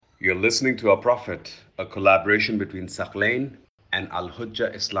You're listening to Our Prophet, a collaboration between Sakhlain and Al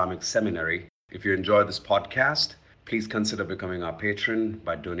Hujjah Islamic Seminary. If you enjoy this podcast, please consider becoming our patron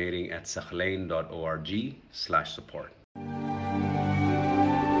by donating at sakhlain.org/support.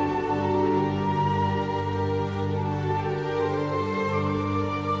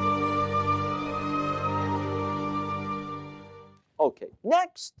 Okay,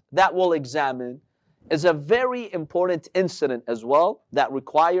 next that we'll examine is a very important incident as well that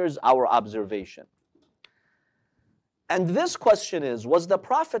requires our observation. And this question is, was the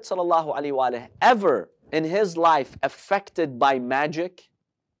Prophet ﷺ ever in his life affected by magic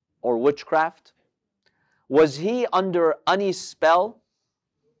or witchcraft? Was he under any spell?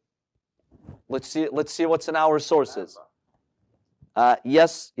 Let's see what's in our sources.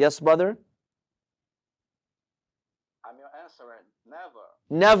 Yes, brother? I'm answering never.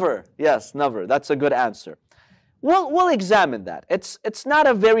 Never. Yes, never. That's a good answer. We'll examine that. It's not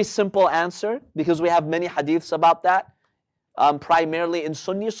a very simple answer because we have many hadiths about that, primarily in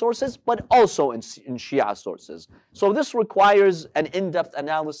Sunni sources, but also in Shia sources. So this requires an in-depth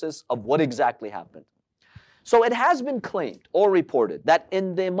analysis of what exactly happened. So it has been claimed or reported that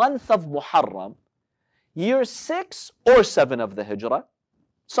in the month of Muharram, year 6 or 7 of the Hijrah,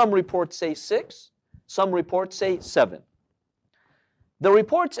 some reports say 6, some reports say 7. The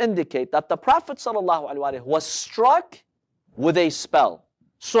reports indicate that the Prophet ﷺ was struck with a spell,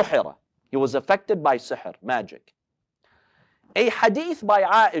 suhira. He was affected by sihr, magic. A hadith by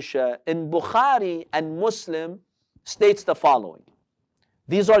Aisha in Bukhari and Muslim states the following.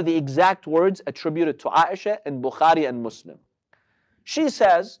 These are the exact words attributed to Aisha in Bukhari and Muslim. She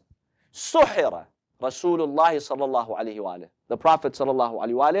says, suhira Rasulullah sallallahu alayhi wa alayhi. The Prophet sallallahu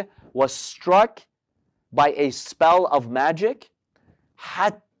alayhi wa alayhi was struck by a spell of magic,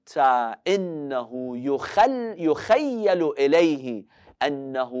 حتى إنه يخيل إليه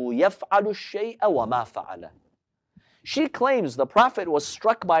أنه يفعل الشيء وما فعله. She claims the Prophet was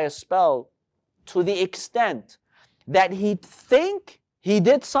struck by a spell to the extent that he'd think he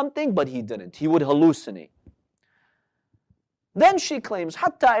did something but he didn't. He would hallucinate. Then she claims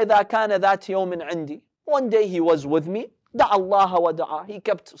حتى إذا كان ذات يوم عندي. One day he was with me. دعا الله ودعا. He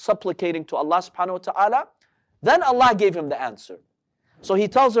kept supplicating to Allah subhanahu wa ta'ala. Then Allah gave him the answer. So he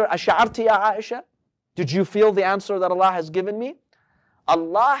tells her, أشعرتِ يا Aisha? Did you feel the answer that Allah has given me?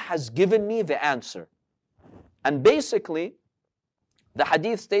 Allah has given me the answer. And basically, the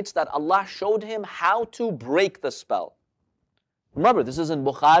hadith states that Allah showed him how to break the spell. Remember, this is in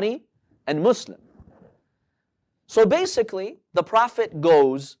Bukhari and Muslim. So basically, the Prophet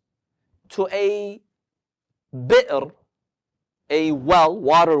goes to a bi'r, a well,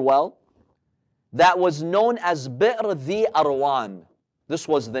 water well, that was known as Bi'r Dhi Arwan. This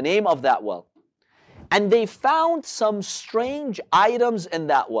was the name of that well. And they found some strange items in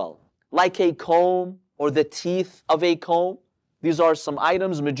that well, like a comb or the teeth of a comb. These are some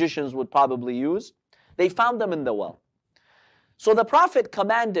items magicians would probably use. They found them in the well. So the Prophet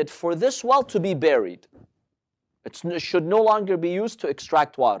commanded for this well to be buried. It should no longer be used to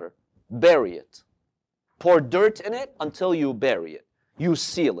extract water. Bury it. Pour dirt in it until you bury it. You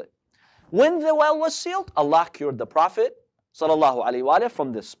seal it. When the well was sealed, Allah cured the Prophet sallallahu alaihi wasallam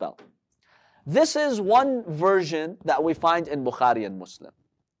from this spell. This is one version that we find in Bukhari and Muslim.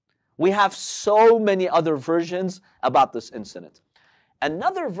 We have so many other versions about this incident.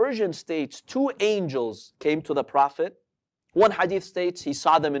 Another version states 2 angels came to the Prophet. One hadith states he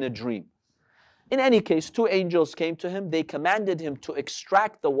saw them in a dream. In any case, 2 angels came to him. They commanded him to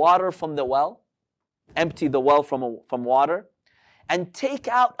extract the water from the well, empty the well from water, and take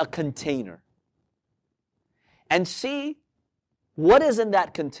out a container and see what is in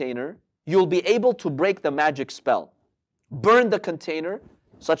that container. You'll be able to break the magic spell. Burn the container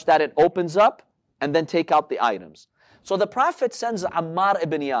such that it opens up and then take out the items. So the Prophet sends Ammar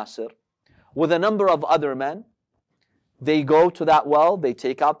ibn Yasir with a number of other men. They go to that well, they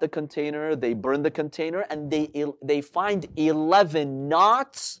take out the container, they burn the container, and they find 11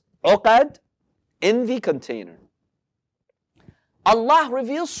 knots, uqad, in the container. Allah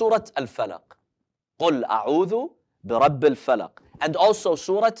reveals Surah Al-Falaq. قُلْ أَعُوذُ بِرَبِّ الْفَلَقِ. And also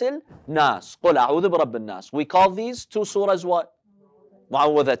Surah Al-Nas. قُلْ أَعُوذُ بِرَبِّ النَّاسِ. We call these 2 surahs what?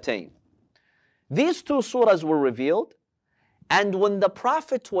 Mu'awwidhatayn. These 2 surahs were revealed, and when the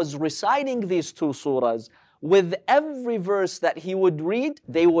Prophet was reciting these 2 surahs, with every verse that he would read,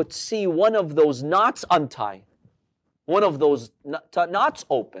 they would see one of those knots untie. One of those knots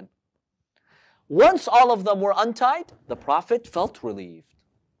open. Once all of them were untied, the Prophet felt relieved.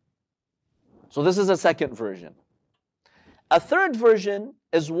 So this is a second version. A third version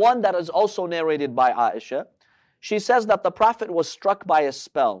is one that is also narrated by Aisha. She says that the Prophet was struck by a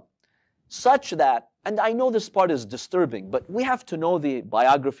spell such that, and I know this part is disturbing, but we have to know the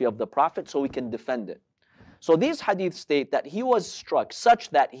biography of the Prophet so we can defend it. So these hadiths state that he was struck such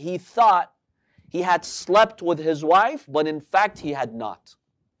that he thought he had slept with his wife, but in fact he had not.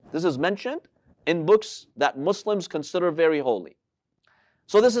 This is mentioned in books that Muslims consider very holy.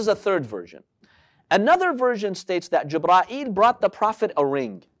 So this is a third version. Another version states that Jibreel brought the Prophet a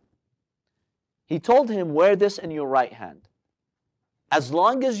ring. He told him, wear this in your right hand. As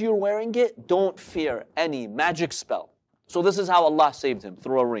long as you're wearing it, don't fear any magic spell. So this is how Allah saved him,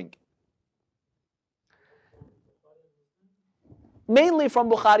 through a ring. Mainly from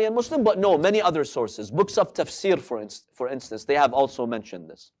Bukhari and Muslim, but no, many other sources. Books of tafsir, for instance, they have also mentioned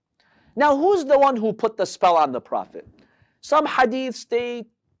this. Now, who's the one who put the spell on the Prophet? Some hadiths state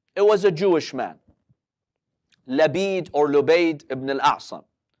it was a Jewish man, Labid or Lubayd ibn al-A'sam.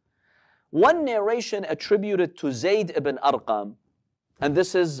 One narration attributed to Zayd ibn Arqam, and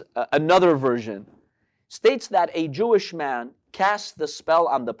this is another version, states that a Jewish man cast the spell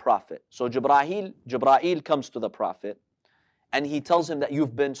on the Prophet. So Jibreel comes to the Prophet and he tells him that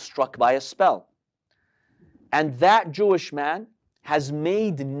you've been struck by a spell. And that Jewish man has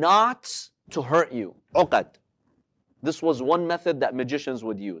made knots to hurt you. Uqad. This was one method that magicians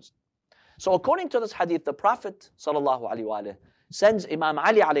would use. So according to this hadith, the Prophet ﷺ sends Imam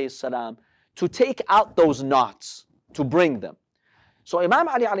Ali alayhi salam to take out those knots, to bring them. So Imam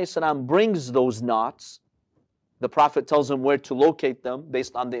Ali alayhi salam brings those knots. The Prophet tells him where to locate them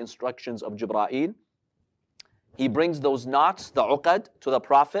based on the instructions of Jibreel. He brings those knots, the uqad, to the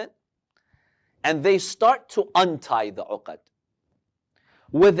Prophet, and they start to untie the uqad.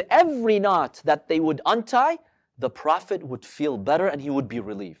 With every knot that they would untie, the Prophet would feel better and he would be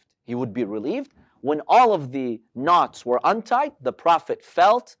relieved. He would be relieved. When all of the knots were untied, the Prophet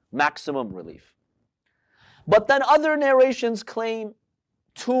felt maximum relief. But then other narrations claim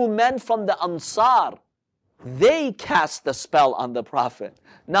two men from the Ansar, they cast the spell on the Prophet,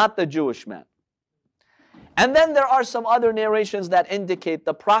 not the Jewish man. And then there are some other narrations that indicate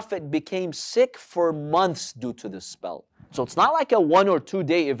the Prophet became sick for months due to this spell. So it's not like a 1 or 2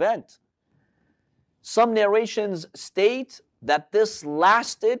 day event. Some narrations state that this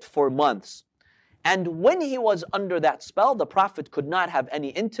lasted for months. And when he was under that spell, the Prophet could not have any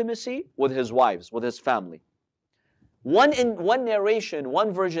intimacy with his wives, with his family. One narration,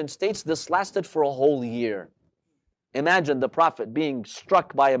 one version states this lasted for a whole year. Imagine the Prophet being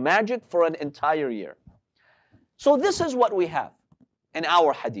struck by a magic for an entire year. So this is what we have in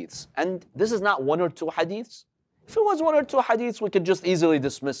our hadiths. And this is not 1 or 2 hadiths. If it was 1 or 2 hadiths, we could just easily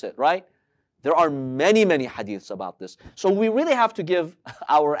dismiss it, right? There are many, many hadiths about this. So we really have to give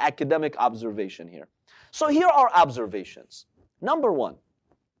our academic observation here. So here are observations. Number 1,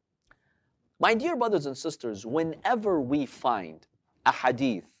 my dear brothers and sisters, whenever we find a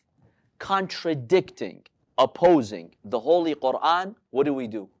hadith contradicting, opposing the Holy Quran, what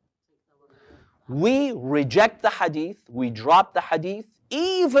do? We reject the hadith, we drop the hadith,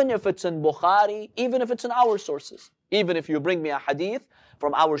 even if it's in Bukhari, even if it's in our sources. Even if you bring me a hadith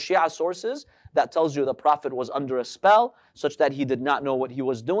from our Shia sources that tells you the Prophet was under a spell such that he did not know what he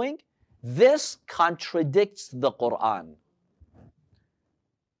was doing, this contradicts the Quran.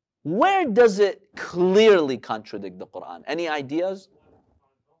 Where does it clearly contradict the Quran? Any ideas?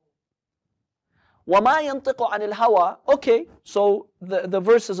 وَمَا يَنْطِقُ عَنِ الْهَوَىٰ. Okay, so the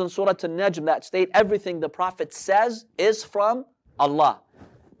verses in Surah An-Najm that state everything the Prophet says is from Allah.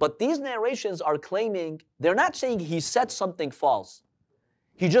 But these narrations are claiming, they're not saying he said something false.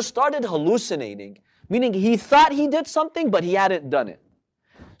 He just started hallucinating, meaning he thought he did something, but he hadn't done it.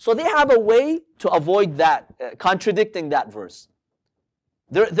 So they have a way to avoid that, contradicting that verse.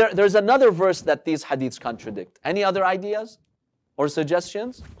 There's another verse that these hadiths contradict. Any other ideas or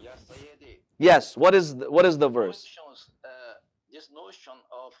suggestions? Yes, Sayyidi. Yes, what is the verse? This notion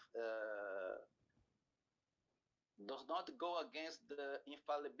of does not go against the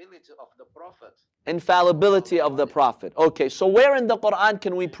infallibility of the Prophet. Infallibility of the Prophet. Okay, so where in the Quran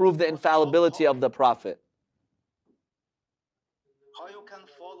can we prove the infallibility of the Prophet? How you can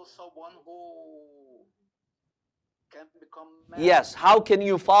follow someone who can become mad? Yes, how can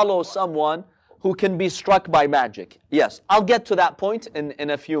you follow someone who can be struck by magic? Yes, I'll get to that point in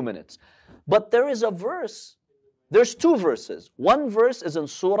a few minutes. But there is a verse, there's 2 verses. One verse is in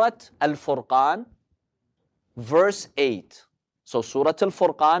Surah Al-Furqan, verse 8. So Surah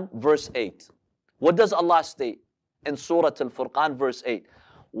Al-Furqan, verse 8. What does Allah state in Surah Al-Furqan, verse 8?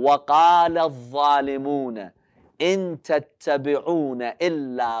 وَقَالَ الظَّالِمُونَ إِن تَتَّبِعُونَ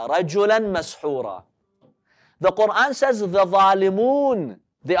إِلَّا رَجُلًا مَسْحُورًا. The Quran says the zalimun,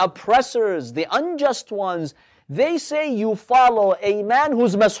 the oppressors, the unjust ones, They say you follow a man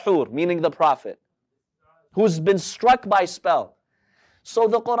who's mashoor, meaning the Prophet, who's been struck by spell. So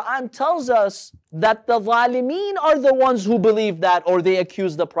the Quran tells us that the zalimeen are the ones who believe that, or they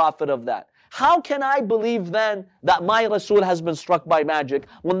accuse the Prophet of that. How can I believe then that my Rasul has been struck by magic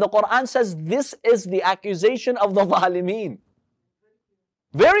when the Quran says this is the accusation of the zalimeen?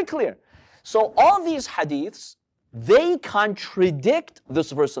 Very clear. So all these hadiths, they contradict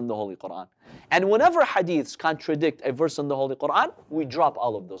this verse in the Holy Quran. And whenever hadiths contradict a verse in the Holy Quran, we drop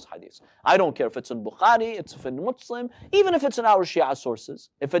all of those hadiths. I don't care if it's in Bukhari, it's in Muslim, even if it's in our Shia sources.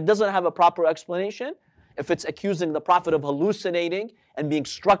 If it doesn't have a proper explanation, if it's accusing the Prophet of hallucinating and being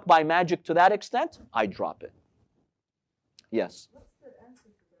struck by magic to that extent, I drop it. Yes?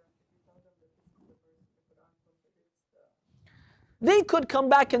 They could come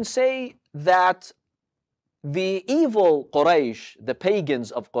back and say that the evil Quraysh, the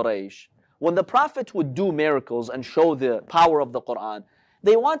pagans of Quraysh, when the Prophet would do miracles and show the power of the Quran,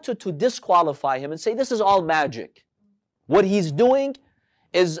 they wanted to disqualify him and say this is all magic. What he's doing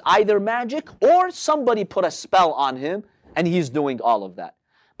is either magic or somebody put a spell on him and he's doing all of that.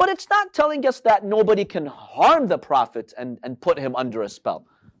 But it's not telling us that nobody can harm the Prophet and put him under a spell.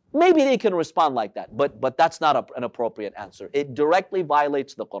 Maybe they can respond like that, but that's not an appropriate answer. It directly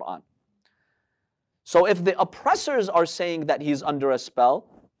violates the Quran. So if the oppressors are saying that he's under a spell,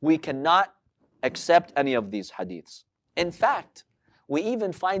 we cannot accept any of these hadiths. In fact, we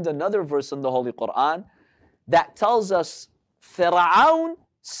even find another verse in the Holy Quran that tells us Fir'aun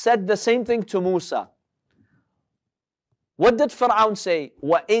said the same thing to Musa. What did Fir'aun say?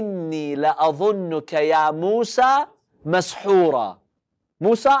 وَإِنِّي لَأَظُنُّكَ يَا مُوسَى مَسْحُورًا.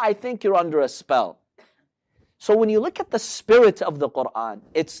 Musa, I think you're under a spell. So when you look at the spirit of the Quran,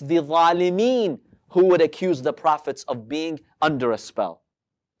 it's the zalimeen who would accuse the prophets of being under a spell.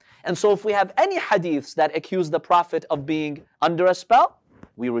 And so if we have any hadiths that accuse the Prophet of being under a spell,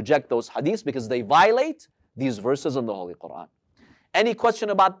 we reject those hadiths because they violate these verses in the Holy Quran. Any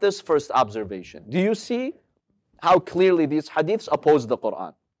question about this first observation? Do you see how clearly these hadiths oppose the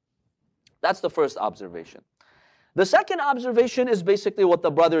Quran? That's the first observation. The second observation is basically what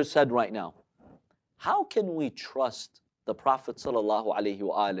the brother said right now. How can we trust the Prophet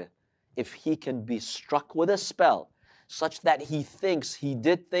ﷺ if he can be struck with a spell such that he thinks he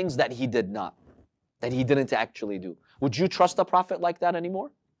did things that he did not, that he didn't actually do? Would you trust a Prophet like that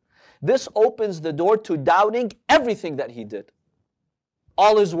anymore? This opens the door to doubting everything that he did.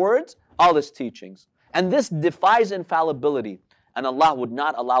 All his words, all his teachings. And this defies infallibility, and Allah would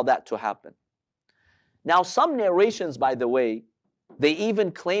not allow that to happen. Now, some narrations, by the way, they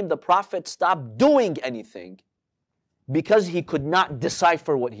even claim the Prophet stopped doing anything because he could not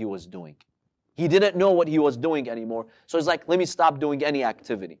decipher what he was doing. He didn't know what he was doing anymore. So he's like, let me stop doing any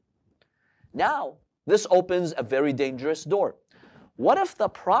activity. Now, this opens a very dangerous door. What if the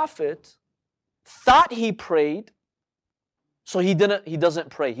Prophet thought he prayed, so he doesn't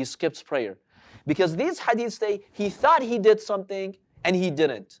pray, he skips prayer? Because these hadiths say he thought he did something and he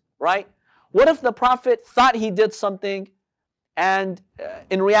didn't, right? What if the Prophet thought he did something and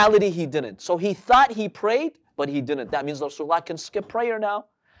in reality he didn't? So he thought he prayed, but he didn't. That means Rasulullah can skip prayer now.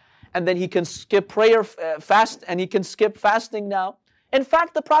 And then he can skip prayer fast, and he can skip fasting now. In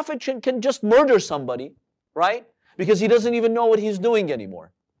fact, the Prophet can just murder somebody, right? Because he doesn't even know what he's doing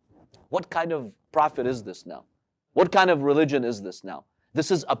anymore. What kind of prophet is this now? What kind of religion is this now?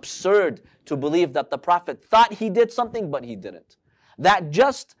 This is absurd to believe that the Prophet thought he did something, but he didn't. That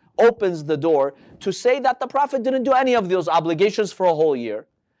just opens the door to say that the Prophet didn't do any of those obligations for a whole year.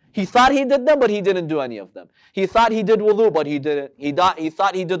 He thought he did them, but he didn't do any of them. He thought he did wudu, but he didn't. He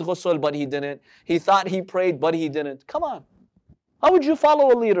thought he did ghusl, but he didn't. He thought he prayed, but he didn't. Come on. How would you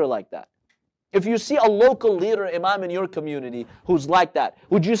follow a leader like that? If you see a local leader, imam in your community who's like that,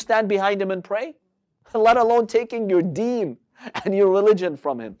 would you stand behind him and pray? Let alone taking your deen and your religion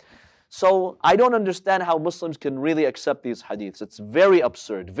from him. So I don't understand how Muslims can really accept these hadiths. It's very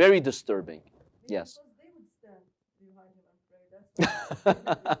absurd, very disturbing. Yes.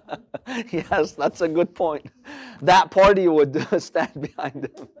 Yes, that's a good point. That party would stand behind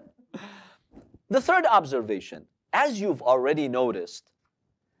him. The third observation, as you've already noticed,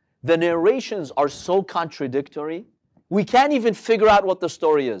 the narrations are so contradictory, we can't even figure out what the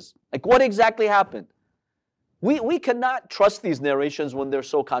story is. Like, what exactly happened? We cannot trust these narrations when they're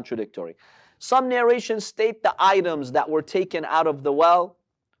so contradictory. Some narrations state the items that were taken out of the well.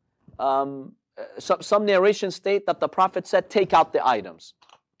 Some narrations state that the Prophet said, take out the items.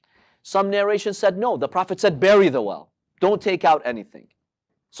 Some narrations said, no, the Prophet said, bury the well. Don't take out anything.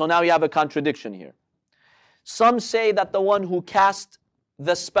 So now you have a contradiction here. Some say that the one who cast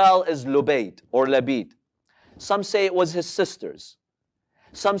the spell is Lubayd or Labid. Some say it was his sisters.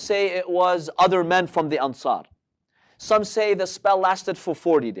 Some say it was other men from the Ansar. Some say the spell lasted for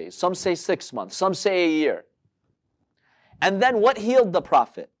 40 days. Some say 6 months. Some say a year. And then what healed the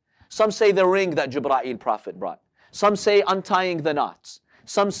Prophet? Some say the ring that Jibreel Prophet brought. Some say untying the knots.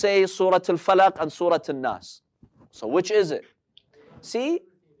 Some say Surah Al-Falaq and Surah Al-Nas. So which is it? See?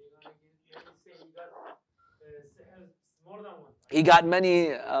 He got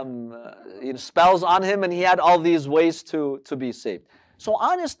many spells on him, and he had all these ways to be saved. So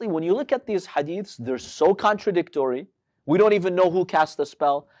honestly, when you look at these hadiths, they're so contradictory. We don't even know who cast the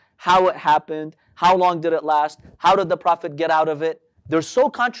spell, how it happened, how long did it last, how did the Prophet get out of it. They're so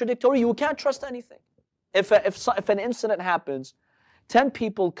contradictory, you can't trust anything. If an incident happens, 10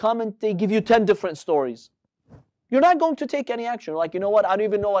 people come and they give you 10 different stories. You're not going to take any action. You're like, you know what, I don't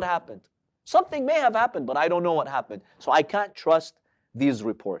even know what happened. Something may have happened, but I don't know what happened. So I can't trust these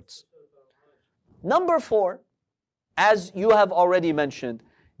reports. Number 4, as you have already mentioned,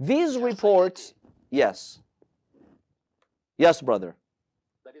 these reports, yes. Yes, brother.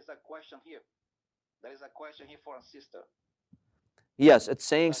 There is a question here. There is a question here for a sister. Yes, it's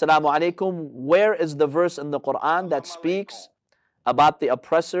saying, Salamu alaikum, where is the verse in the Quran that speaks about the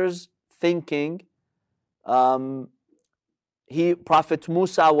oppressors thinking Prophet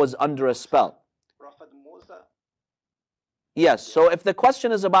Musa was under a spell? Prophet Musa? Yes, so if the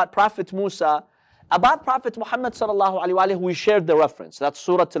question is about Prophet Musa, about Prophet Muhammad sallallahu alaihi wasallam, we shared the reference. That's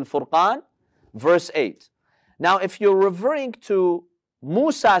Surah Al-Furqan, verse 8. Now, if you're referring to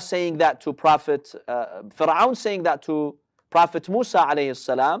Musa saying that to Prophet, Fir'aun saying that to Prophet Musa alayhi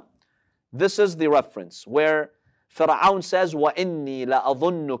salam, this is the reference where Fir'aun says, وَإِنِّي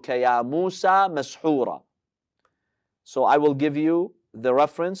لَأَظُنُّكَ يَا مُوسَى مَسْحُورًا. So I will give you the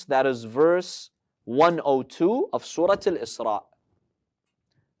reference. That is verse 102 of Surah Al-Isra.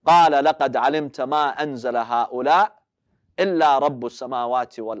 قال لقد علمت ما أنزل هؤلاء إلا رب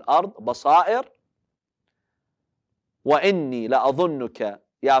السماوات والأرض بصائر وإني لأظنك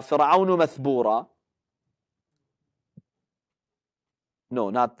يا فرعون مثبورا.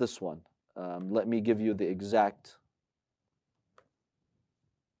 No, not this one. Let me give you the exact.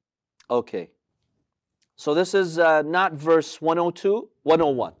 Okay. So this is not verse 102,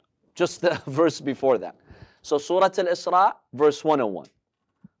 101. Just the verse before that. So Surah Al-Isra, verse 101.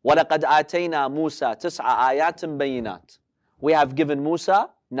 وَلَقَدْ آتَيْنَا مُوسَى تِسْعَ آيَاتٍ بَيِّنَاتٍ. We have given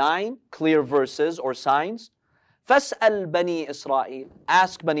Musa 9 clear verses or signs. فَاسْأَلْ بَنِي إِسْرَائِيل.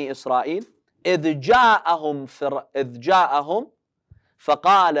 Ask Bani Israel. إِذْ جَاءَهُمْ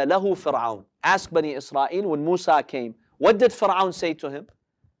فَقَالَ لَهُ فِرْعَوْنَ. Ask Bani Israel when Musa came. What did Fir'aun say to him?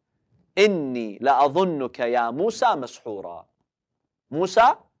 إِنِّي لَأَظُنُّكَ يَا مُوسَى مَسْحُورًا.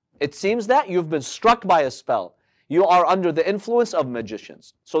 Musa, it seems that you've been struck by a spell. You are under the influence of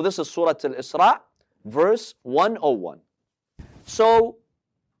magicians. So this is Surah Al-Isra, verse 101. So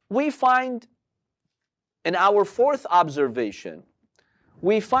we find in our 4th observation,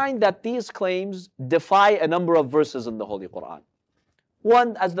 we find that these claims defy a number of verses in the Holy Quran.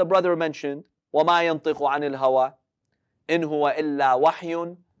 One, as the brother mentioned, وَمَا يَنطِقُ عَنِ الْهَوَىٰ إِنْ هُوَ إِلَّا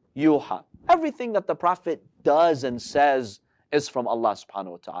وَحْيٌ يُوحَىٰ. Everything that the Prophet does and says is from Allah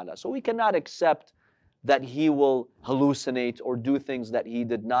subhanahu wa ta'ala. So we cannot accept that he will hallucinate or do things that he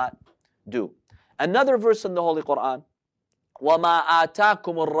did not do. Another verse in the Holy Quran, وَمَا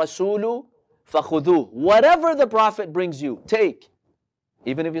آتَاكُمُ الرَّسُولُ فَخُذُوهُ. Whatever the Prophet brings you, take.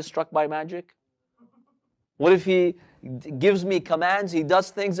 Even if he's struck by magic? What if he gives me commands, he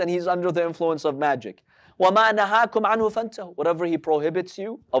does things and he's under the influence of magic? وَمَا نَهَاكُمْ عَنْهُ فَانْتَهُ. Whatever he prohibits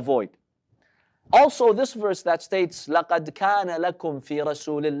you, avoid. Also this verse that states, لَقَدْ كَانَ لَكُمْ فِي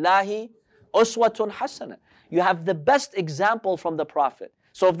رَسُولِ اللَّهِ أُسْوَةٌ حَسَنَةٌ. You have the best example from the Prophet.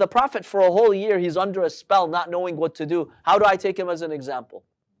 So if the Prophet for a whole year, he's under a spell, not knowing what to do, how do I take him as an example?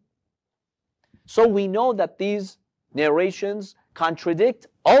 So we know that these narrations contradict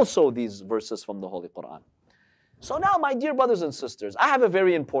also these verses from the Holy Quran. So now, my dear brothers and sisters, I have a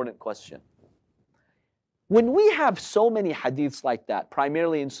very important question. When we have so many hadiths like that,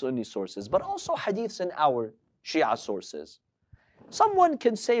 primarily in Sunni sources, but also hadiths in our Shia sources, someone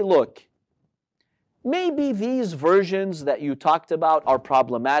can say, look, maybe these versions that you talked about are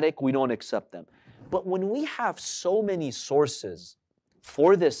problematic, we don't accept them. But when we have so many sources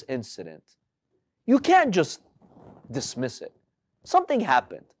for this incident, you can't just dismiss it. Something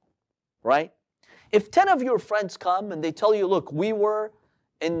happened, right? If 10 of your friends come and they tell you, look, we were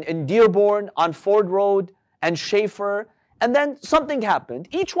in Dearborn on Ford Road and Schaefer, and then something happened.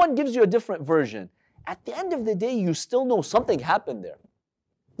 Each one gives you a different version. At the end of the day, you still know something happened there.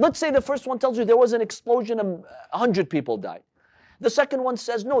 Let's say the first one tells you there was an explosion and 100 people died. The second one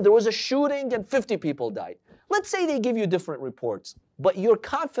says, no, there was a shooting and 50 people died. Let's say they give you different reports, but you're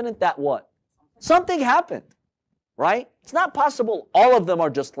confident that what? Something happened, right? It's not possible all of them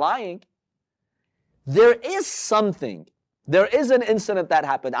are just lying. There is something. There is an incident that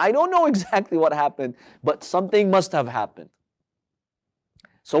happened. I don't know exactly what happened, but something must have happened.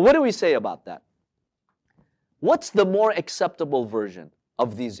 So what do we say about that? What's the more acceptable version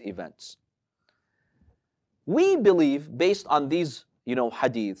of these events? We believe, based on these,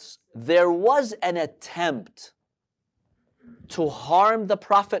 hadiths, there was an attempt to harm the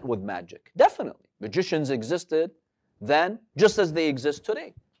Prophet with magic. Definitely. Magicians existed then, just as they exist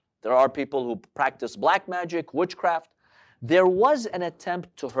today. There are people who practice black magic, witchcraft. There was an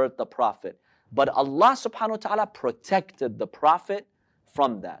attempt to hurt the Prophet, but Allah subhanahu wa ta'ala protected the Prophet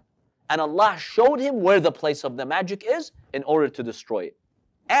from that. And Allah showed him where the place of the magic is in order to destroy it.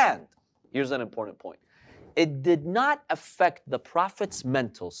 And, here's an important point, it did not affect the Prophet's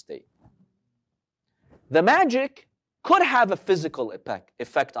mental state. The magic could have a physical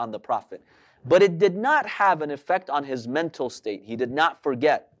effect on the Prophet, but it did not have an effect on his mental state. He did not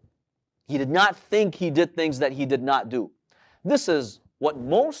forget. He did not think he did things that he did not do. This is what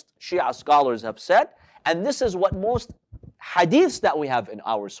most Shia scholars have said, and this is what most hadiths that we have in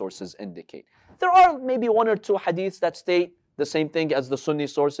our sources indicate. There are maybe one or two hadiths that state the same thing as the Sunni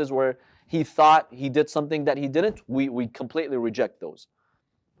sources where he thought he did something that he didn't. We completely reject those.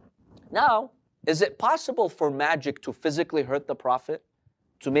 Now, is it possible for magic to physically hurt the Prophet,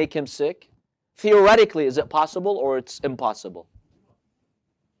 to make him sick? Theoretically, is it possible or it's impossible?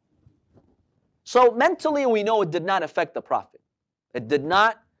 So mentally, we know it did not affect the Prophet. It did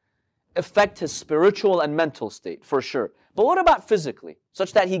not affect his spiritual and mental state, for sure. But what about physically,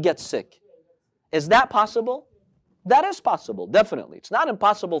 such that he gets sick? Is that possible? That is possible, definitely. It's not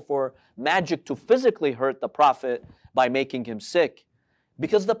impossible for magic to physically hurt the Prophet by making him sick,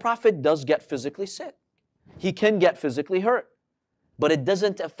 because the Prophet does get physically sick. He can get physically hurt, but it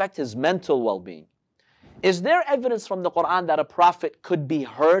doesn't affect his mental well-being. Is there evidence from the Quran that a Prophet could be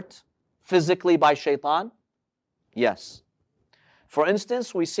hurt physically by shaitan? Yes. For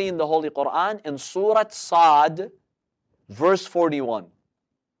instance, we see in the Holy Quran in Surah Sad, verse 41.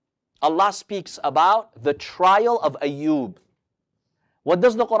 Allah speaks about the trial of Ayyub. What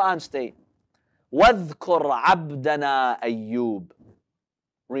does the Quran state? وَاذْكُرْ عَبْدَنَا أَيُّوب.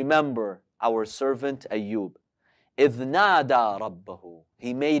 Remember our servant Ayyub. إِذْ نَادَى رَبَّهُ.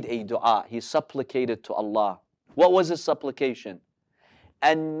 He made a dua. He supplicated to Allah. What was his supplication?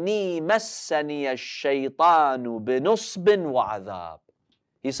 أَنِّي مَسَّنِيَ الشَّيْطَانُ بِنُصْبٍ وَعَذَابٍ.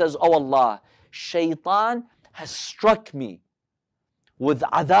 He says, oh Allah, shaitan has struck me with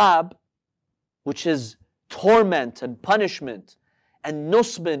adhab, which is torment and punishment, and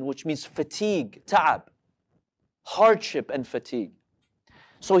nusbin, which means fatigue, ta'ab, hardship and fatigue.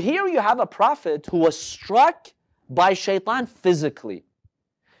 So here you have a prophet who was struck by shaitan physically.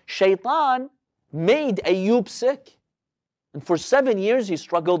 Shaitan made Ayyub sick. And for 7 years he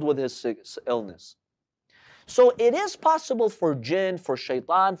struggled with his illness. So it is possible for jinn, for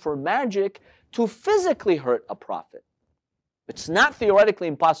shaitan, for magic to physically hurt a prophet. It's not theoretically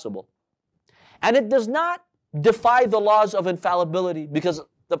impossible. And it does not defy the laws of infallibility, because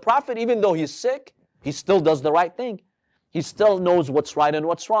the prophet, even though he's sick, he still does the right thing. He still knows what's right and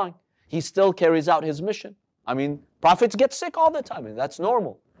what's wrong. He still carries out his mission. I mean, prophets get sick all the time, and that's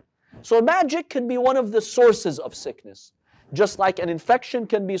normal. So magic can be one of the sources of sickness. Just like an infection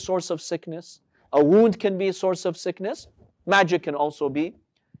can be a source of sickness, a wound can be a source of sickness, magic can also be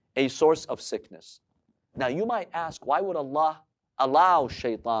a source of sickness. Now you might ask, why would Allah allow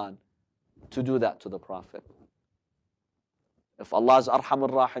shaitan to do that to the Prophet? If Allah is Arhamur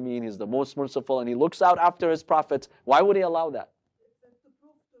Rahimeen, He's the most merciful, and He looks out after His prophets, why would He allow that? To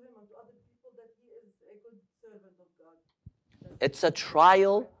prove to him and to other people that he is a good servant of God. It's a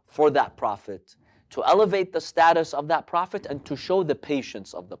trial for that Prophet, to elevate the status of that Prophet and to show the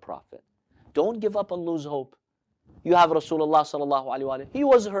patience of the Prophet. Don't give up and lose hope. You have Rasulullah sallallahu alaihi wasallam. He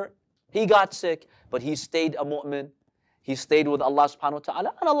was hurt. He got sick, but he stayed a mu'min. He stayed with Allah subhanahu wa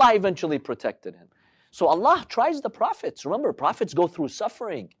ta'ala, and Allah eventually protected him. So Allah tries the prophets. Remember, prophets go through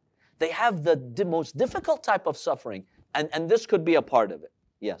suffering. They have the most difficult type of suffering, and this could be a part of it.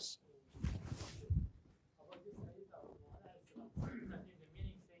 Yes.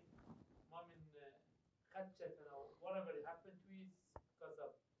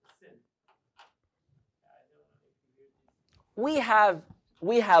 We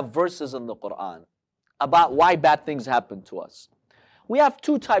have verses in the Quran about why bad things happen to us. We have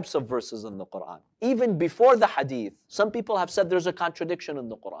two types of verses in the Quran. Even before the hadith, some people have said there's a contradiction in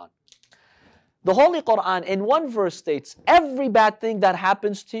the Quran. The Holy Quran in one verse states, every bad thing that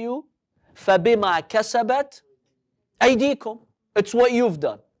happens to you, فَبِمَا كَسَبَتْ أَيْدِيكُمْ. It's what you've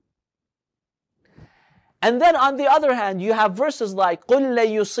done. And then on the other hand, you have verses like, قُلْ لَن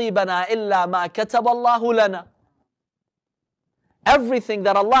يُصِيبَنَا إِلَّا مَا كَتَبَ اللَّهُ لَنَا. Everything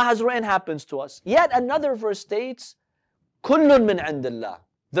that Allah has written happens to us. Yet another verse states, كُلٌّ مِّنْ عِنْدِ اللَّهِ.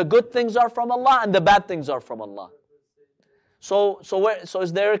 The good things are from Allah and the bad things are from Allah. So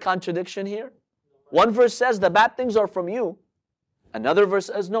is there a contradiction here? One verse says the bad things are from you. Another verse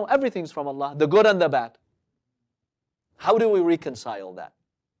says, no, everything's from Allah, the good and the bad. How do we reconcile that?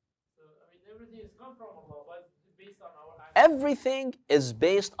 Everything is come from Allah, but based on our actions. Everything is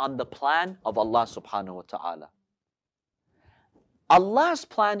based on the plan of Allah subhanahu wa ta'ala. Allah's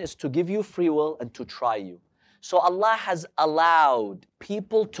plan is to give you free will and to try you. So Allah has allowed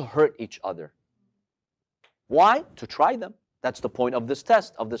people to hurt each other. Why? To try them. That's the point of this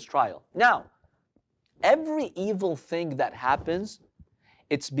test, of this trial. Now, every evil thing that happens,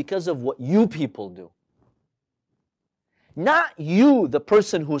 it's because of what you people do. Not you, the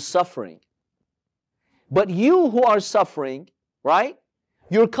person who's suffering, but you who are suffering, right?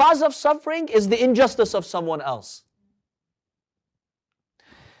 Your cause of suffering is the injustice of someone else.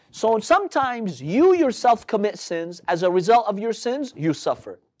 So sometimes you yourself commit sins. As a result of your sins, you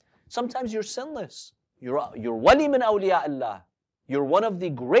suffer. Sometimes you're sinless. You're wali min awliya Allah. You're one of the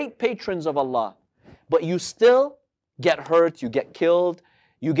great patrons of Allah. But you still get hurt, you get killed,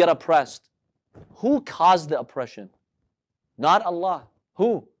 you get oppressed. Who caused the oppression? Not Allah.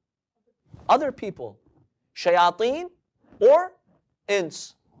 Who? Other people. Shayateen or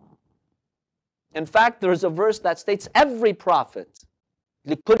ins. In fact, there is a verse that states every prophet,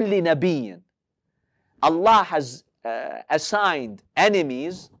 لِكُلِّ نَبِيٍّ, Allah has assigned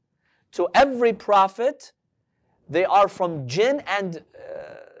enemies to every prophet. They are from jinn and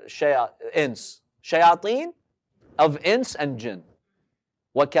ins. Shayateen of ins and jinn.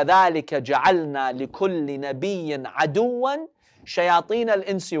 وَكَذَلِكَ جَعَلْنَا لِكُلِّ نَبِيٍّ عَدُوًّا شَيَاطِينَ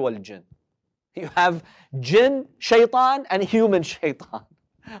الْإِنسِ وَالْجِنِّ. You have jinn shaitan and human shaitan,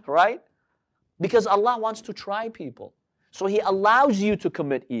 right? Because Allah wants to try people. So He allows you to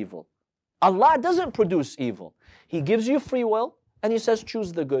commit evil. Allah doesn't produce evil. He gives you free will and He says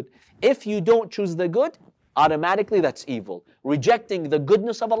choose the good. If you don't choose the good, automatically that's evil. Rejecting the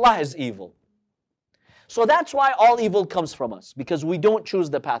goodness of Allah is evil. So that's why all evil comes from us, because we don't choose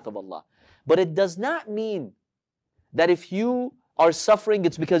the path of Allah. But it does not mean that if you are suffering,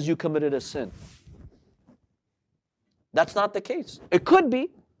 it's because you committed a sin. That's not the case. It could be,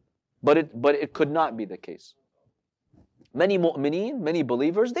 but it could not be the case. Many mu'mineen, many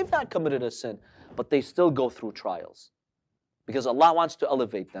believers, they've not committed a sin, but they still go through trials. Because Allah wants to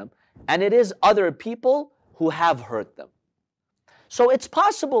elevate them, and it is other people who have hurt them. So it's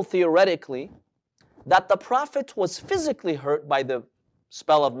possible theoretically that the Prophet was physically hurt by the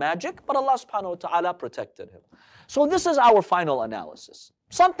spell of magic, but Allah subhanahu wa ta'ala protected him. So this is our final analysis.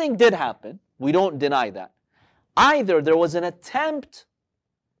 Something did happen, we don't deny that. Either there was an attempt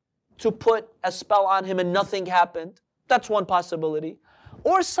to put a spell on him and nothing happened, that's one possibility.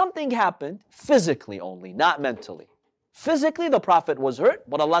 Or something happened physically only, not mentally. Physically the Prophet was hurt,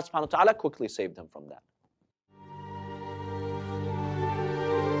 but Allah subhanahu wa ta'ala quickly saved him from that.